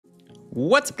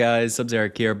What's up guys,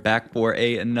 Sub-Zero here, back for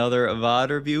another VOD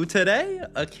review. Today,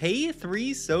 a K3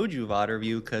 Soju VOD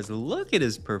review, because look at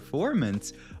his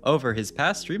performance over his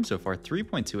past stream so far.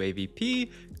 3.2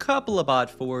 AVP, couple of bot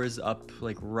 4s up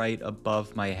like right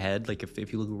above my head. Like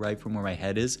if you look right from where my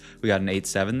head is, we got an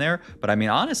 8-7 there. But I mean,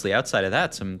 honestly, outside of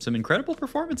that, some incredible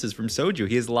performances from Soju.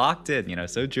 He is locked in, you know.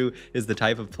 Soju is the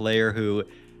type of player who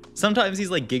sometimes he's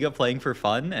like giga playing for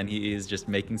fun and he is just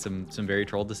making some very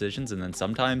troll decisions, and then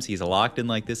sometimes he's locked in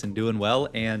like this and doing well.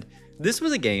 And this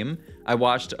was a game I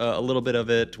watched a little bit of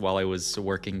it while I was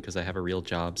working because I have a real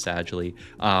job, sadly,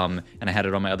 and I had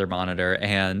it on my other monitor,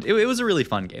 and it was a really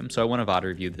fun game. So I want to VOD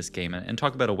review this game and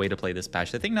talk about a way to play this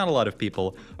patch I think not a lot of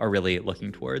people are really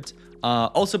looking towards.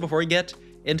 Also, before we get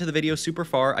into the video super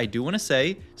far, I do want to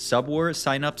say Subwar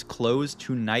signups close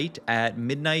tonight at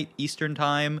midnight Eastern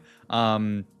time.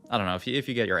 I don't know, if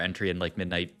you get your entry in like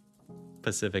midnight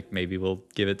Pacific, maybe we'll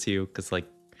give it to you, because like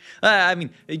I mean,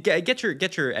 get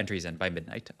your entries in by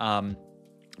midnight.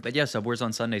 But yeah, Subwar's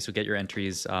on Sunday, so get your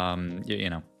entries. You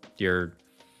know, your,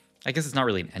 I guess it's not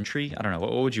really an entry, I don't know,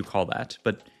 what would you call that?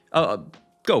 But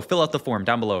go fill out the form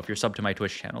down below if you're sub to my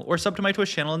Twitch channel, or sub to my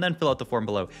Twitch channel and then fill out the form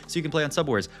below so you can play on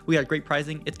Subwars. We got great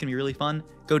prizing, it's gonna be really fun.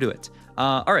 Go do it.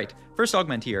 All right, first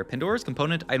augment here, Pandora's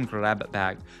component item grab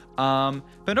bag.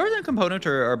 Pandora's and component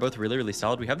are both really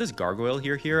solid. We have this gargoyle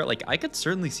here. Like, I could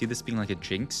certainly see this being like a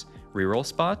Jinx reroll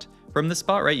spot from this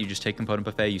spot, right? You just take component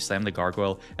buffet, you slam the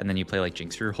gargoyle, and then you play like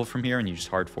Jinx reroll from here and you just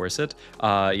hard force it.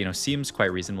 You know, seems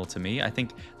quite reasonable to me. I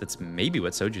think that's maybe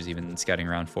what Soju's even scouting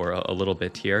around for a little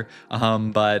bit here.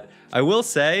 But I will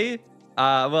say,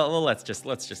 well, let's just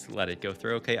let it go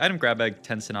through. Okay, item grab bag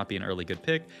tends to not be an early good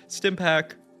pick. Stim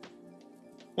pack,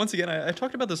 once again, I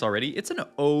talked about this already. It's an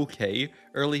okay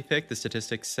early pick. The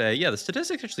statistics say, yeah, the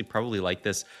statistics actually probably like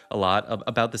this a lot,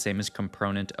 about the same as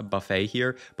component buffet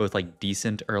here, both like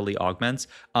decent early augments.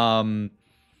 But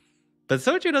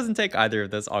Soju doesn't take either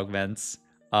of those augments.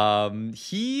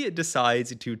 He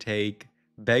decides to take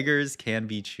beggars can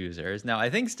be choosers. Now, I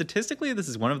think statistically this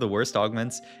is one of the worst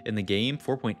augments in the game.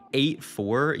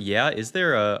 4.84. Yeah, is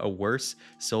there a worse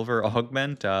silver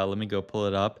augment? Let me go pull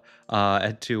it up.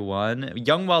 At 2-1.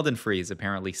 Young, Wild, and Freeze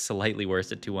apparently slightly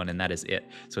worse at 2-1, and that is it.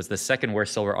 So it's the second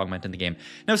worst silver augment in the game.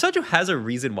 Now, Soju has a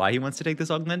reason why he wants to take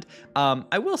this augment.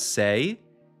 I will say,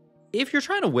 if you're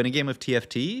trying to win a game of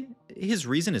TFT, his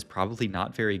reason is probably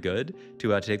not very good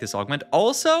to take this augment.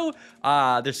 Also,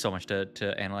 there's so much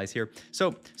to analyze here.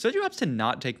 So Soju opts to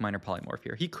not take Minor Polymorph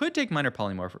here. He could take Minor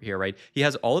Polymorph here, right? He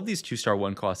has all of these 2-star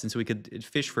 1 costs, and so he could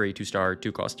fish for a 2-star 2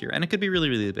 cost here, and it could be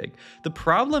really big. The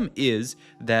problem is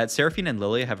that Seraphine and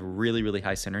Lilia have really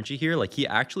high synergy here. Like, he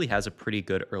actually has a pretty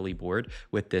good early board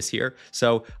with this here.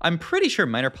 So I'm pretty sure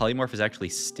Minor Polymorph is actually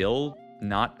still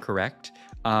not correct.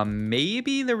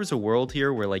 Maybe there was a world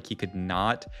here where like he could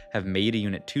not have made a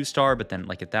unit 2-star, but then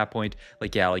like at that point,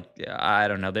 like, yeah, like, I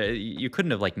don't know, you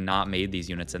couldn't have like not made these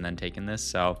units and then taken this.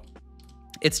 So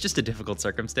it's just a difficult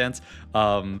circumstance.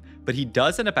 But he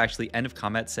does end up actually end of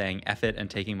combat saying F it and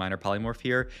taking Minor Polymorph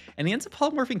here, and he ends up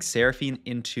polymorphing Seraphine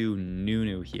into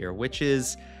Nunu here, which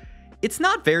is, it's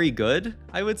not very good,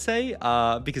 I would say,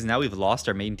 because now we've lost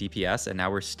our main DPS and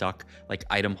now we're stuck like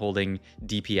item holding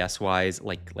DPS wise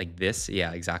like this.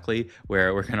 Yeah, exactly,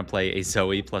 where we're gonna play a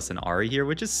Zoe plus an Ari here,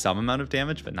 which is some amount of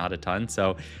damage but not a ton.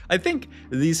 So I think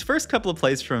these first couple of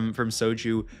plays from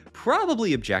Soju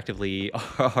probably objectively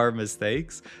are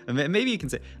mistakes. Maybe you can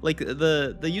say like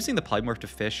the using the polymorph to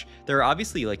fish, there are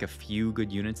obviously like a few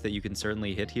good units that you can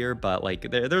certainly hit here, but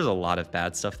like there's a lot of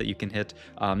bad stuff that you can hit.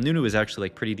 Nunu is actually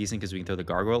like pretty decent because we can throw the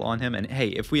gargoyle on him, and hey,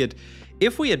 if we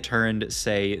had turned,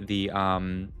 say, the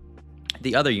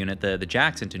other unit, the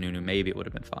Jax, into Nunu, maybe it would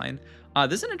have been fine.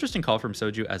 This is an interesting call from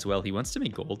Soju as well. He wants to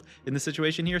make gold in this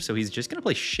situation here, so he's just going to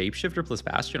play Shapeshifter plus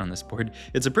Bastion on this board.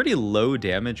 It's a pretty low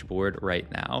damage board right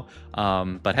now.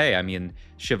 But hey, I mean,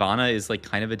 Shyvana is like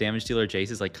kind of a damage dealer.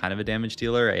 Jace is like kind of a damage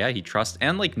dealer. Yeah, he trusts,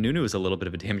 and like Nunu is a little bit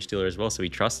of a damage dealer as well, so he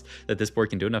trusts that this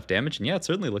board can do enough damage, and yeah, it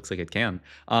certainly looks like it can.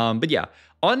 But yeah,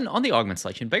 on the augment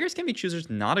selection, Beggars Can Be Choosers,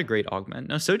 not a great augment.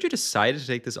 Now, Soju decided to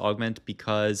take this augment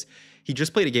because he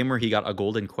just played a game where he got a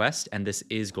golden quest, and this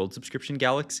is Gold Subscription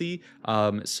Galaxy.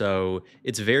 So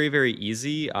it's very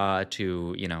easy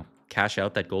to, you know, cash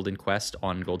out that golden quest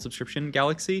on Gold Subscription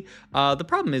Galaxy. The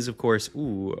problem is, of course,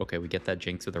 ooh, okay, we get that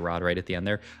Jinx with a rod right at the end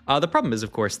there. The problem is,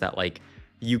 of course, that like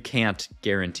you can't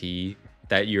guarantee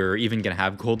that you're even going to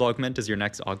have gold augment as your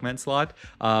next augment slot.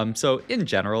 So in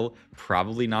general,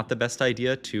 probably not the best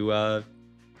idea to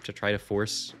to try to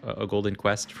force a golden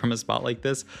quest from a spot like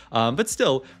this. But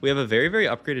still, we have a very, very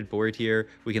upgraded board here.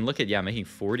 We can look at, yeah, making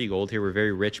 40 gold here. We're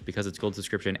very rich because it's gold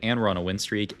subscription and we're on a win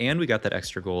streak. And we got that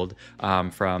extra gold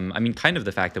from, I mean, kind of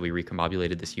the fact that we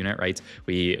recombobulated this unit, right?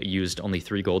 We used only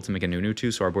 3 gold to make a Nunu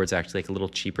 2, so our board's actually like a little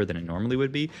cheaper than it normally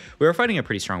would be. We were fighting a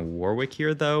pretty strong Warwick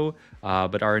here, though,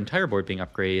 but our entire board being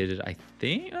upgraded, I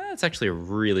think it's actually a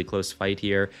really close fight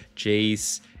here.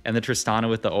 Jace and the Tristana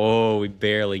with the, oh, we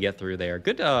barely get through there.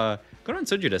 Good on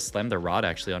Soju to slam the rod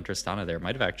actually on Tristana there.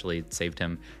 Might have actually saved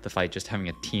him the fight, just having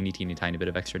a teeny tiny bit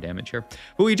of extra damage here.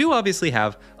 But we do obviously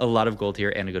have a lot of gold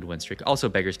here and a good win streak. Also,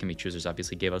 Beggars Can Be Choosers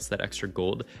obviously gave us that extra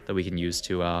gold that we can use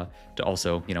to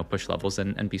also, you know, push levels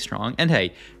and be strong. And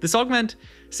hey, this augment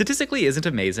statistically isn't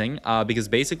amazing because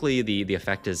basically the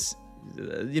effect is,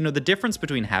 you know, the difference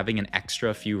between having an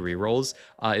extra few rerolls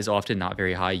is often not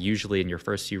very high. Usually in your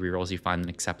first few rerolls, you find an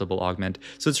acceptable augment.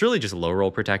 So it's really just low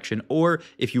roll protection, or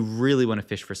if you really want to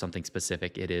fish for something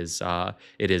specific, it is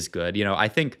good. You know, I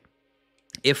think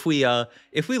if we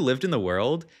lived in the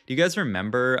world, do you guys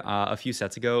remember a few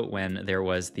sets ago when there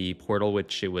was the portal,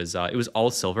 which it was all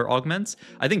silver augments?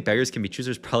 I think Beggars Can Be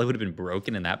Choosers probably would have been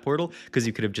broken in that portal because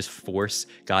you could have just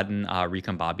gotten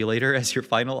Recombobulator as your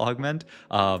final augment.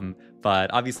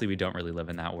 But obviously we don't really live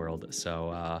in that world,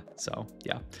 so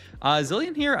yeah.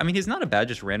 Zillion here, I mean, he's not a bad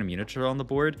just random unit to throw on the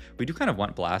board. We do kind of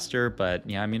want Blaster, but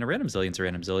yeah, I mean, a random Zillion's a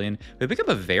random Zillion. We pick up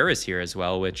a Varus here as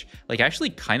well, which like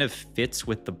actually kind of fits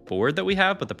with the board that we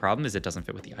have, but the problem is it doesn't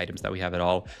fit with the items that we have at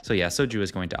all. So yeah, Soju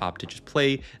is going to opt to just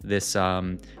play this,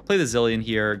 play the Zillion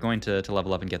here, going to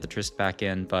level up and get the Trist back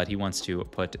in, but he wants to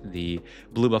put the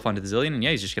blue buff onto the Zillion, and yeah,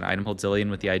 he's just gonna item hold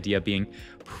Zillion with the idea being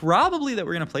probably that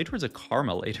we're gonna play towards a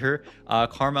Karma later.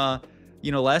 Karma,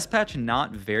 you know, last patch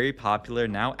not very popular.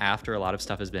 Now after a lot of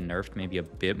stuff has been nerfed, maybe a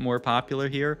bit more popular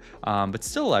here, but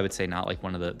still I would say not like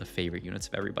one of the favorite units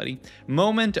of everybody.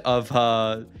 Moment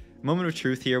of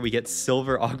truth here. We get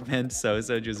silver augment, so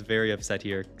Soju's very upset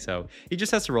here. So he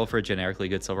just has to roll for a generically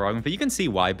good silver augment, but you can see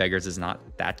why Beggars is not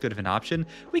that good of an option.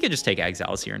 We could just take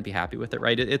Exiles here and be happy with it,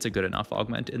 right? It's a good enough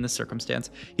augment in this circumstance.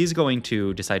 He's going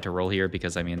to decide to roll here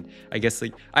because, I mean, I guess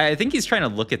like, I think he's trying to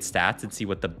look at stats and see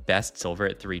what the best silver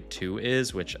at 3-2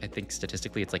 is, which I think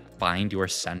statistically it's like find your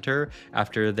center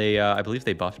after they, I believe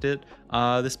they buffed it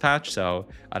this patch. So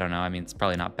I don't know. I mean, it's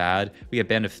probably not bad. We get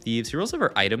Band of Thieves. He rolls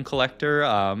over Item Collector,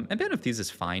 and Band of Thieves is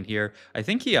fine here. I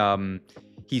think he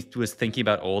was thinking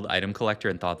about old Item Collector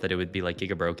and thought that it would be like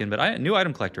Giga Broken, but new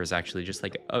Item Collector is actually just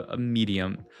like a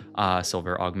medium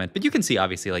silver augment. But you can see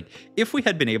obviously like if we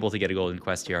had been able to get a golden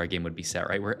quest here, our game would be set,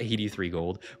 right? We're 83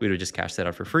 gold. We would have just cashed that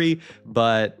out for free,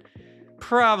 but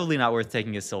probably not worth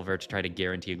taking a silver to try to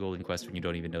guarantee a golden quest when you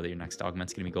don't even know that your next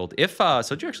augment's gonna be gold. If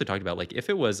Soju actually talked about like if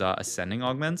it was ascending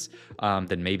augments,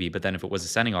 then maybe, but then if it was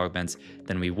ascending augments,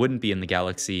 then we wouldn't be in the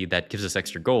galaxy that gives us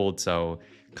extra gold, so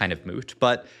kind of moot.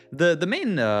 But the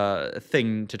main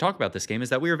thing to talk about this game is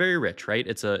that we are very rich, right?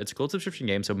 It's a gold subscription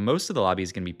game, so most of the lobby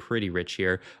is going to be pretty rich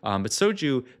here. But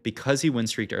Soju, because he win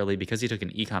streaked early, because he took an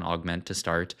econ augment to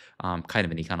start, kind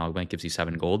of an econ augment gives you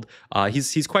 7 gold.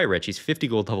 He's quite rich. He's 50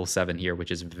 gold level 7 here,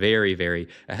 which is very, very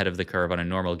ahead of the curve on a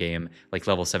normal game. Like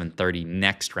level 730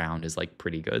 next round is like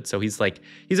pretty good. So he's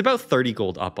about 30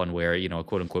 gold up on where, you know, a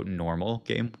quote unquote normal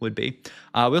game would be.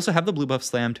 We also have the blue buff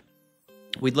slammed.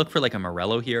 We'd look for like a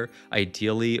Morello here,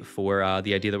 ideally for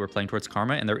the idea that we're playing towards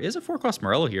Karma, and there is a 4-cost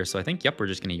Morello here, so I think, yep, we're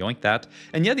just going to yoink that.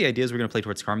 And yeah, the idea is we're going to play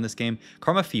towards Karma in this game.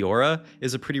 Karma Fiora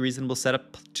is a pretty reasonable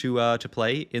setup to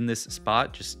play in this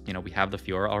spot. Just, you know, we have the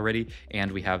Fiora already, and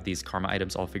we have these Karma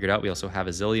items all figured out. We also have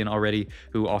a Zillion already,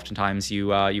 who oftentimes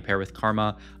you pair with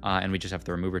Karma, and we just have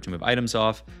the remover to move items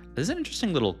off. This is an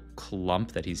interesting little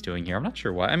clump that he's doing here. I'm not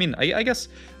sure why. I mean, I guess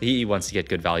he wants to get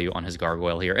good value on his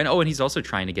Gargoyle here. And and he's also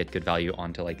trying to get good value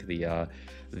onto like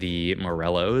the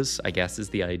Morellos, I guess is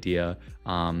the idea,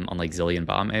 on like Zillion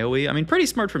Bomb AoE. I mean, pretty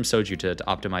smart from Soju to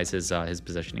optimize his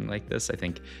positioning like this. I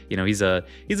think, you know, he's a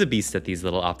beast at these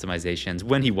little optimizations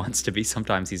when he wants to be.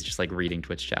 Sometimes he's just like reading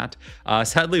Twitch chat.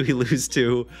 Sadly, we lose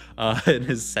to an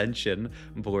Ascension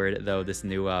board, though, this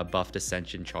new buffed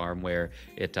Ascension charm where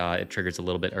it triggers a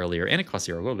little bit earlier, and it costs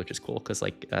 0 gold, which is cool because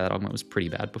like that augment was pretty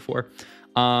bad before.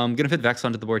 Gonna fit Vex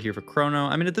onto the board here for Chrono.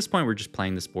 I mean, at this point, we're just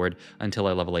playing this board until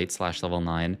I level 8/level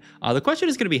 9. The question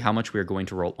is going to be how much we are going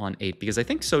to roll on 8, because I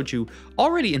think Soju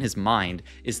already in his mind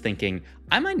is thinking,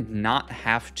 I might not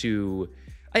have to...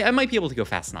 I might be able to go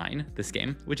fast 9 this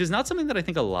game, which is not something that I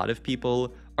think a lot of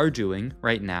people are doing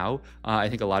right now. I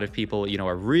think a lot of people, you know,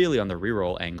 are really on the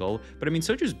reroll angle, but I mean,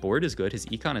 Soju's board is good, his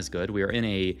econ is good. We are in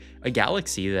a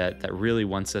galaxy that really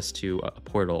wants us to a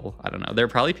portal. I don't know. There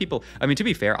are probably people, I mean, to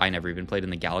be fair, I never even played in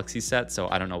the galaxy set, so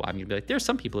I don't know. I'm gonna be like, there's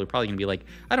some people who are probably gonna be like,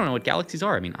 I don't know what galaxies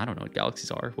are. I mean, I don't know what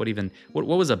galaxies are. What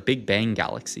was a Big Bang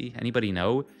galaxy? Anybody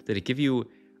know? Did it give you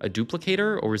a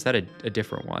duplicator, or was that a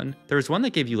different one? There was one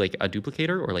that gave you like a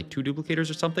duplicator or like 2 duplicators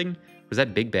or something. Was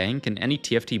that Big Bang? Can any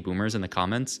TFT boomers in the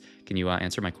comments, can you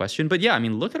answer my question? But yeah, I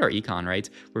mean, look at our econ, right?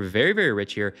 We're very, very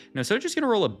rich here. Now, so just gonna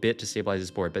roll a bit to stabilize his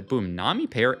board, but boom, Nami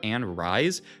pair and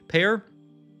Rise pair.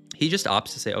 He just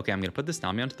opts to say, okay, I'm going to put this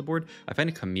Nami onto the board. I find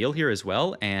a Camille here as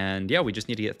well. And yeah, we just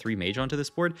need to get 3 Mage onto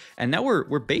this board. And now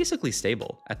we're basically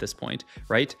stable at this point,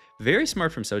 right? Very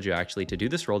smart from Soju, actually, to do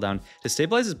this roll down, to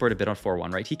stabilize his board a bit on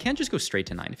 4-1, right? He can't just go straight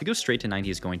to 9. If he goes straight to 9, he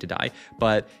is going to die.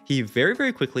 But he very,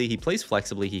 very quickly, he plays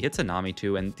flexibly. He hits a Nami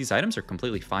too. And these items are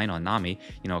completely fine on Nami.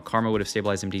 You know, Karma would have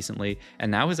stabilized him decently. And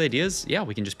now his idea is, yeah,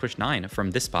 we can just push 9 from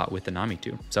this spot with the Nami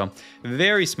too. So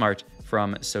very smart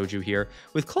from Soju here.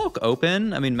 With Cloak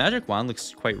open, I mean, Magic Wand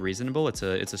looks quite reasonable. It's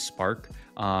a spark,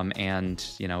 and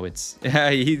you know, it's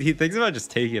he thinks about just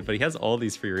taking it, but he has all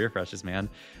these free refreshes, man.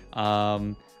 I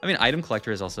mean, Item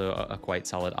Collector is also a quite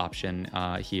solid option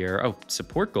here. Oh,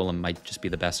 Support Golem might just be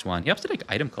the best one. He has to take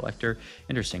Item Collector.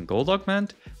 Interesting. Gold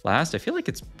Augment last. I feel like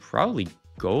it's probably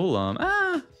Golem.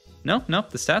 No,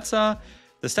 the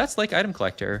stats like Item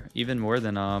Collector even more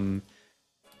than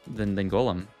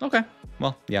Golem. Okay,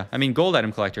 well, yeah. I mean, Gold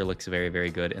Item Collector looks very, very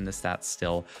good in the stats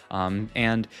still.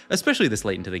 And especially this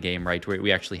late into the game, right, where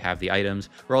we actually have the items.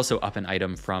 We're also up an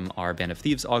item from our Band of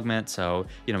Thieves augment, so,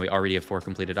 you know, we already have 4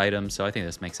 completed items, so I think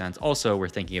this makes sense. Also, we're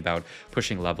thinking about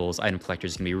pushing levels. Item Collector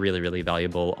is going to be really, really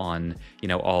valuable on, you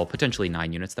know, all potentially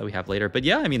 9 units that we have later. But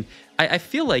yeah, I mean, I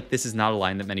feel like this is not a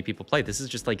line that many people play. This is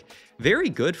just, like, very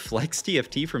good flex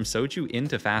TFT from Soju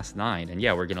into Fast 9. And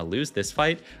yeah, we're going to lose this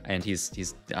fight, and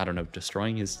he's I don't know,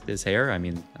 destroying his hair. I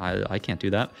mean, I can't do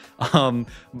that.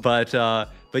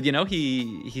 But you know,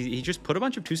 he just put a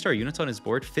bunch of 2-star units on his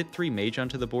board, fit 3 Mage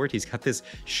onto the board. He's got this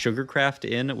Sugarcraft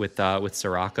in with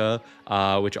Soraka,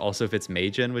 which also fits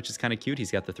Mage in, which is kind of cute.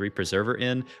 He's got the 3 Preserver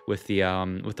in with the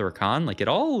Rakan. Like, it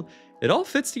all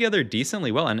fits together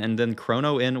decently well, and then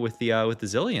Chrono in with the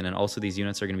Zillion, and also these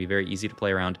units are going to be very easy to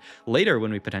play around later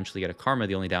when we potentially get a Karma.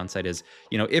 The only downside is,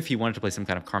 you know, if he wanted to play some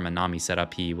kind of Karma Nami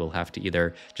setup, he will have to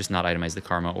either just not itemize the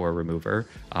Karma or remove her,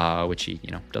 which he,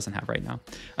 you know, doesn't have right now.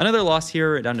 Another loss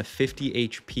here, down to 50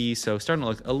 HP, so starting to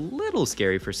look a little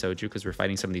scary for Soju because we're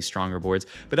fighting some of these stronger boards,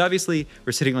 but obviously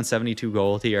we're sitting on 72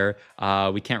 gold here.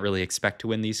 We can't really expect to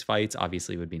win these fights.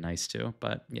 Obviously it would be nice to,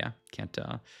 but yeah, can't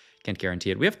guarantee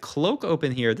it. We have Cloak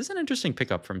open here. This is an interesting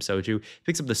pickup from Soju.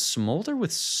 Picks up the Smolder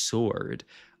with Sword.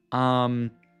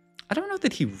 I don't know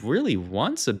that he really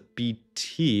wants a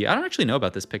BT. I don't actually know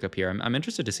about this pickup here. I'm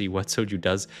interested to see what Soju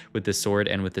does with this sword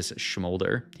and with this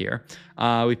Smolder here.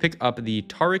 We pick up the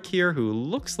Tariq here, who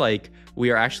looks like we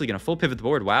are actually going to full pivot the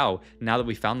board. Wow, now that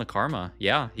we found the Karma.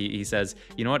 Yeah, he says,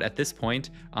 you know what, at this point,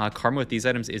 Karma with these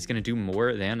items is going to do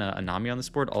more than a Nami on this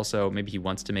board. Also, maybe he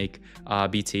wants to make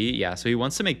BT. Yeah, so he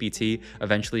wants to make BT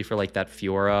eventually for like that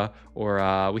Fiora,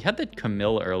 or we had the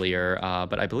Camille earlier,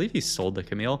 but I believe he sold the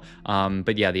Camille.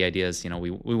 But yeah, the idea is, you know,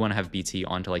 we want to have BT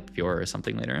onto like Fiora or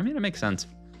something later. I mean, it makes sense.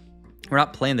 We're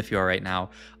not playing the Fiora right now,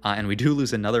 and we do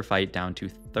lose another fight down to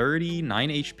 39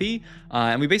 HP,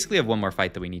 and we basically have one more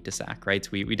fight that we need to sack, right? So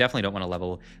we definitely don't want to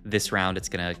level this round. It's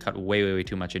going to cut way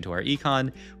too much into our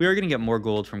econ. We are going to get more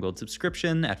gold from gold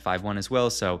subscription at 5-1 as well,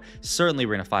 so certainly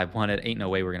we're going to 5-1 it. Ain't no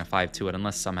way we're going to 5-2 it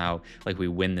unless somehow like we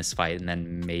win this fight, and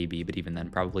then maybe, but even then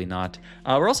probably not.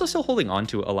 We're also still holding on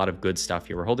to a lot of good stuff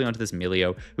here. We're holding on to this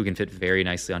Milio, who can fit very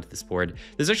nicely onto this board.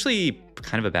 There's actually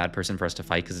kind of a bad person for us to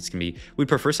fight because it's going to be, we'd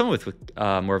prefer someone with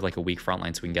more of like a weak front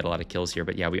line so we can get a lot of kills here.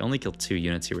 But yeah, we only killed 2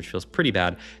 units here, which feels pretty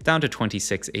bad, down to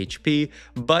 26 HP.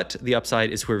 But the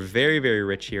upside is we're very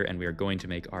rich here, and we are going to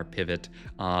make our pivot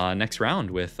next round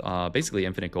with basically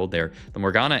infinite gold there. The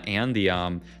Morgana and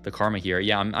the Karma here.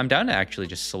 Yeah, I'm down to actually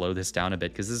just slow this down a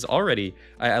bit because this is already,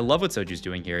 I love what Soju's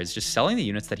doing here, is just selling the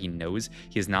units that he knows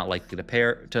he is not likely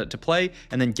to play,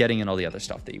 and then getting in all the other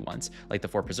stuff that he wants. Like the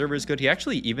 4 Preserver is good. He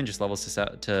actually even just levels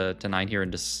to 9 here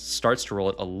and just starts to roll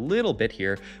it a little bit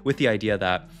here with the idea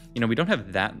that, you know, we don't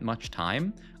have that much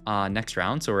time next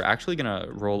round. So we're actually going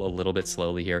to roll a little bit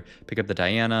slowly here. Pick up the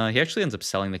Diana. He actually ends up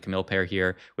selling the Camille pair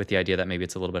here with the idea that maybe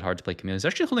it's a little bit hard to play Camille. He's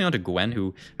actually holding on to Gwen,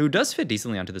 who does fit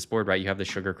decently onto this board, right? You have the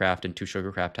Sugarcraft, and 2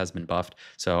 Sugarcraft has been buffed,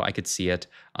 so I could see it.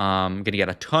 I'm going to get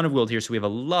a ton of gold here, so we have a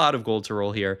lot of gold to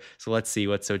roll here. So let's see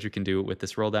what Soju can do with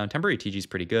this roll down. Temporary TG is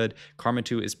pretty good. Karma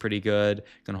 2 is pretty good.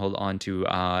 Going to hold on to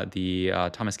the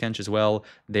Thomas Kench as well.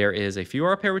 There is a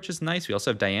Fiora pair, which is nice. We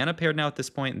also have Diana paired now at this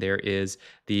point. There is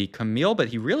the Camille, but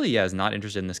he really is not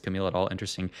interested in this Camille at all.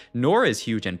 Interesting. Nora is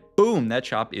huge, and boom, that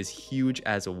chop is huge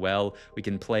as well. We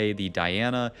can play the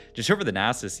Diana just over the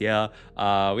Nasus. Yeah,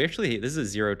 we actually, this is a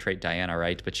 0 trait Diana,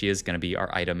 right? But she is going to be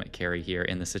our item carry here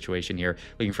in the situation here.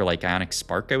 Looking for like Ionic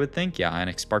Spark, I would think. Yeah,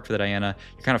 Ionic Spark for the Diana.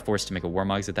 You're kind of forced to make a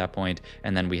Warmogs at that point.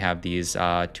 And then we have these 2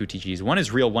 TGs. One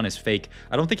is real, one is fake.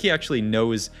 I don't think he actually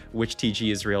knows which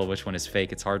TG is real, which one is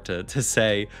fake. It's hard to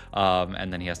say.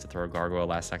 And then he has to throw a Gargoyle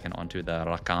last second onto the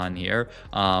Rakan here.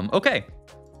 Okay.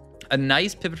 A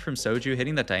nice pivot from Soju.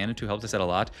 Hitting that Diana 2 helped us out a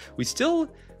lot. We still,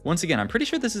 once again, I'm pretty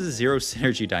sure this is a 0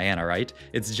 synergy Diana, right?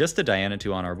 It's just a Diana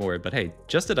 2 on our board, but hey,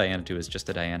 just a Diana 2 is just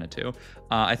a Diana 2.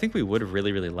 I think we would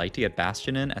really, really like to get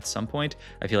Bastion in at some point.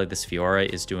 I feel like this Fiora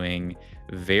is doing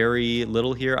very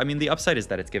little here. I mean, the upside is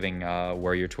that it's giving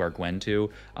Warrior to our Gwen too.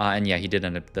 And yeah, he did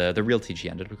end up, the real TG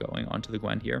ended up going onto the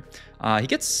Gwen here. He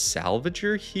gets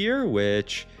Salvager here,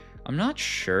 which I'm not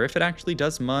sure if it actually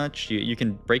does much. You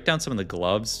can break down some of the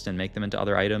gloves and make them into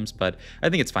other items, but I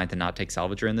think it's fine to not take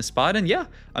Salvager in this spot. And yeah,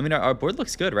 I mean, our board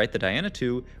looks good, right? The Diana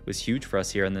 2 was huge for us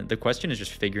here, and the question is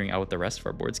just figuring out what the rest of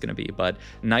our board's going to be. But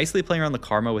nicely playing around the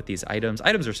Karma with these items.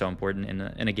 Items are so important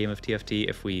in a game of TFT.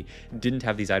 If we didn't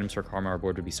have these items for Karma, our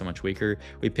board would be so much weaker.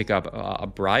 We pick up a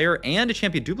Briar and a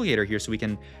Champion Duplicator here, so we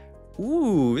can...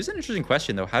 Ooh, this is an interesting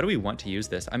question, though. How do we want to use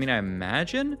this? I mean, I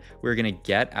imagine we're going to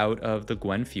get out of the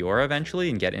Gwen Fiora eventually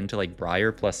and get into, like,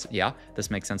 Briar plus... Yeah,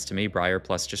 this makes sense to me. Briar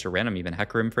plus just a random even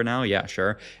Hecarim for now. Yeah,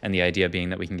 sure. And the idea being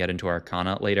that we can get into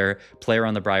Arcana later. Play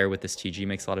around the Briar with this TG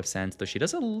makes a lot of sense, though she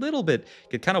does a little bit...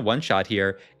 Get kind of one-shot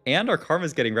here. And our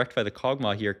Karma's getting wrecked by the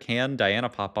Kog'Maw here. Can Diana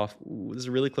pop off? Ooh, this is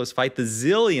a really close fight. The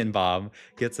Zillion Bomb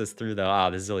gets us through, though. Ah,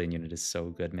 the Zillion unit is so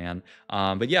good, man.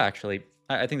 But yeah, actually...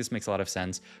 I think this makes a lot of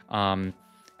sense.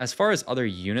 As far as other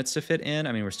units to fit in,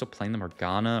 I mean, we're still playing the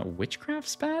Morgana. Witchcraft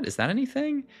Spat? Is that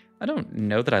anything? I don't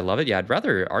know that I love it. Yeah, I'd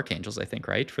rather Archangels, I think,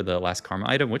 right? For the last Karma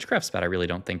item. Witchcraft Spat, I really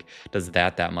don't think does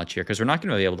that much here, because we're not going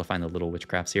to be able to find the little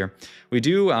Witchcrafts here. We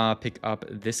do pick up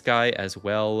this guy as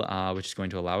well, which is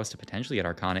going to allow us to potentially get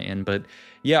Arcana in. But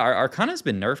yeah, our Arcana has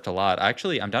been nerfed a lot.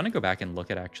 Actually, I'm down to go back and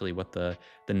look at actually what the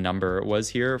number was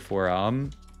here for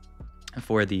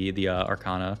the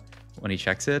Arcana when he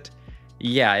checks it.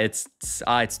 Yeah, it's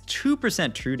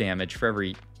 2% true damage for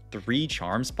every 3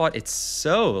 charm spot. It's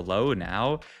so low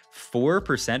now.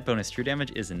 4% bonus true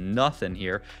damage is nothing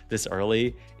here this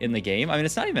early in the game. I mean,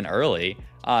 it's not even early.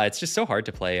 It's just so hard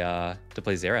to play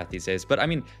Xerath these days. But I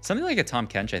mean, something like a Tahm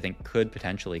Kench, I think, could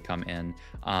potentially come in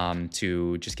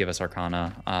to just give us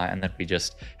Arcana, and then we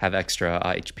just have extra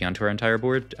HP onto our entire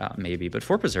board, maybe. But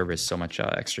 4 Preserver is so much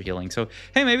extra healing. So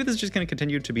hey, maybe this is just going to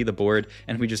continue to be the board,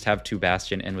 and we just have 2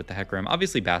 Bastion in with the Hecarim.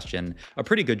 Obviously, Bastion, a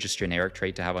pretty good just generic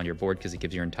trait to have on your board because it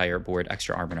gives your entire board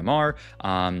extra armor and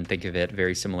MR. Think of it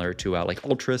very similar to like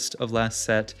Ultrist of last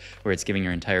set, where it's giving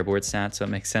your entire board stats, so it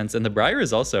makes sense. And the Briar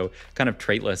is also kind of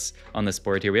traitless on this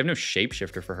board here. We have no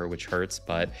Shapeshifter for her, which hurts,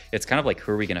 but it's kind of like,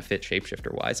 who are we going to fit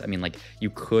Shapeshifter wise? I mean, like, you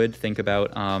could think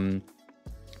about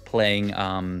playing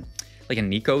like a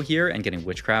Nico here and getting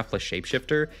Witchcraft plus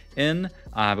Shapeshifter in,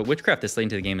 but Witchcraft this late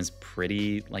into the game is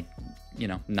pretty, like, you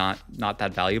know, not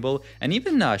that valuable. And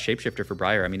even Shapeshifter for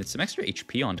Briar, I mean, it's some extra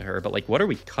HP onto her, but like, what are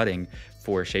we cutting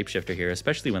for Shapeshifter here,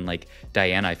 especially when like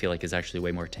Diana, I feel like, is actually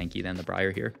way more tanky than the Briar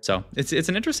here. So it's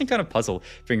an interesting kind of puzzle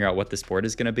figuring out what this board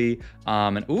is going to be.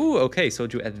 And ooh, okay, so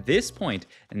at this point,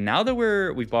 now that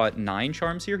we've bought 9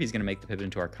 charms here, he's going to make the pivot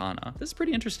into Arcana. This is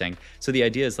pretty interesting. So the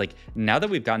idea is, like, now that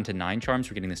we've gotten to 9 charms,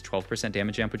 we're getting this 12%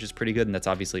 damage amp, which is pretty good, and that's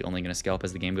obviously only going to scale up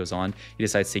as the game goes on. He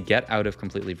decides to get out of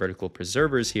completely vertical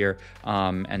preservers here,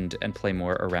 and play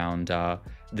more around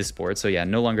this board. So yeah,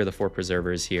 no longer the 4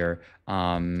 preservers here.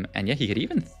 And yeah, he could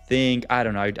even think, I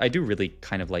don't know, I do really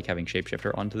kind of like having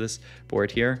Shapeshifter onto this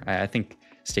board here. I think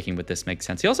sticking with this makes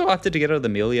sense. He also opted to get out of the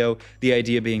Melio, the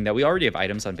idea being that we already have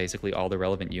items on basically all the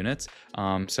relevant units.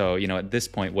 So, you know, at this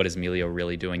point, what is Melio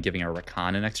really doing? Giving our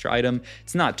Rakan an extra item?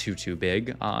 It's not too big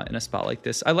in a spot like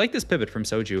this. I like this pivot from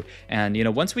Soju. And, you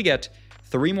know, once we get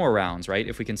 3 more rounds, right?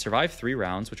 If we can survive 3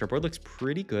 rounds, which our board looks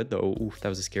pretty good, though. Oof, that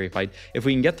was a scary fight. If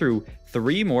we can get through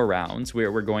 3 more rounds,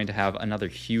 we're going to have another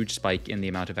huge spike in the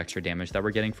amount of extra damage that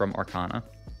we're getting from Arcana.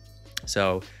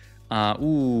 So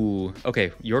Ooh,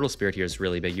 okay, Yordle Spirit here is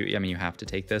really big. I mean, you have to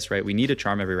take this, right? We need a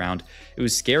charm every round. It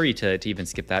was scary to even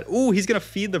skip that. Ooh, he's gonna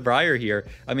feed the Briar here.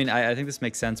 I mean, I think this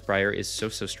makes sense. Briar is so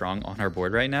strong on our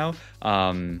board right now.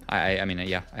 I mean,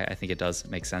 yeah, I think it does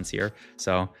make sense here.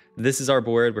 So this is our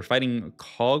board. We're fighting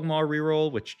Kog'Maw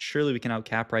reroll, which surely we can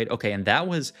outcap, right? Okay, and that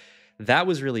was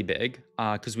really big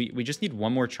because we just need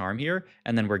one more charm here,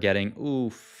 and then we're getting, ooh,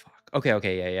 fuck.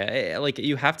 Okay, yeah. Like,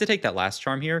 you have to take that last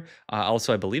charm here.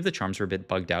 Also, I believe the charms were a bit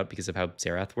bugged out because of how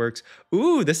Xerath works.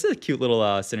 Ooh, this is a cute little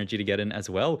synergy to get in as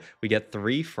well. We get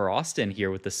 3 Frost in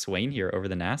here with the Swain here over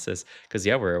the Nasus because,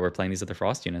 yeah, we're playing these other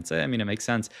Frost units. I mean, it makes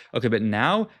sense. Okay, but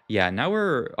now, yeah, now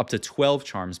we're up to 12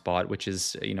 charms bought, which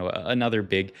is, you know, another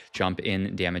big jump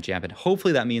in damage amp. And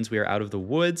hopefully that means we are out of the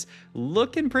woods.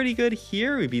 Looking pretty good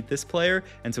here. We beat this player,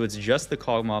 and so it's just the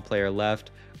Kog'Maw player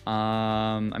left.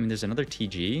 I mean, there's another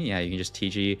TG. Yeah, you can just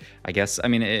TG, I guess. I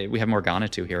mean, we have Morgana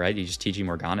 2 here, right? You just TG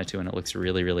Morgana 2 and it looks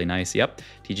really nice. Yep,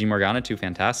 TG Morgana 2,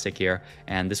 fantastic here.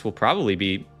 And this will probably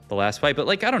be the last fight. But,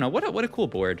 like, I don't know, what a cool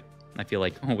board. I feel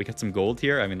like, oh, we got some gold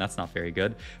here. I mean, that's not very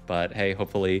good. But, hey,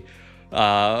 hopefully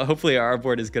our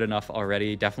board is good enough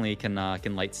already. Definitely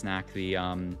can light snack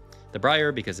the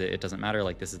Briar because it doesn't matter.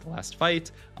 Like, this is the last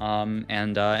fight.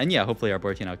 And yeah, hopefully our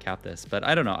board can outcap this. But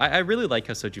I don't know. I really like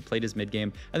how Soju played his mid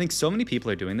game. I think so many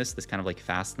people are doing this kind of like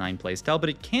fast 9 playstyle, but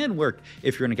it can work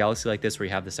if you're in a galaxy like this where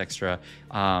you have this extra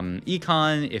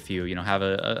econ, if you know, have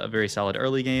a very solid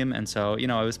early game. And so, you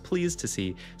know, I was pleased to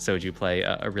see Soju play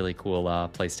a really cool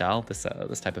playstyle,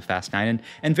 this type of fast 9,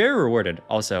 and very rewarded.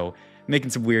 Also,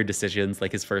 making some weird decisions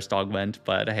like his first augment,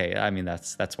 but hey, I mean,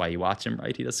 that's why you watch him,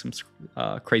 right? He does some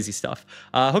crazy stuff.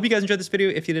 Hope you guys enjoyed this video.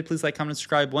 If you did, please like, comment, and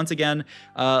subscribe. Once again,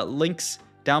 links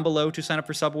down below to sign up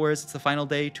for Sub Wars. It's the final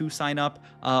day to sign up.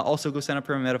 Also, go sign up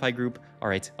for my Medify group. All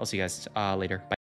right, I'll see you guys later. Bye.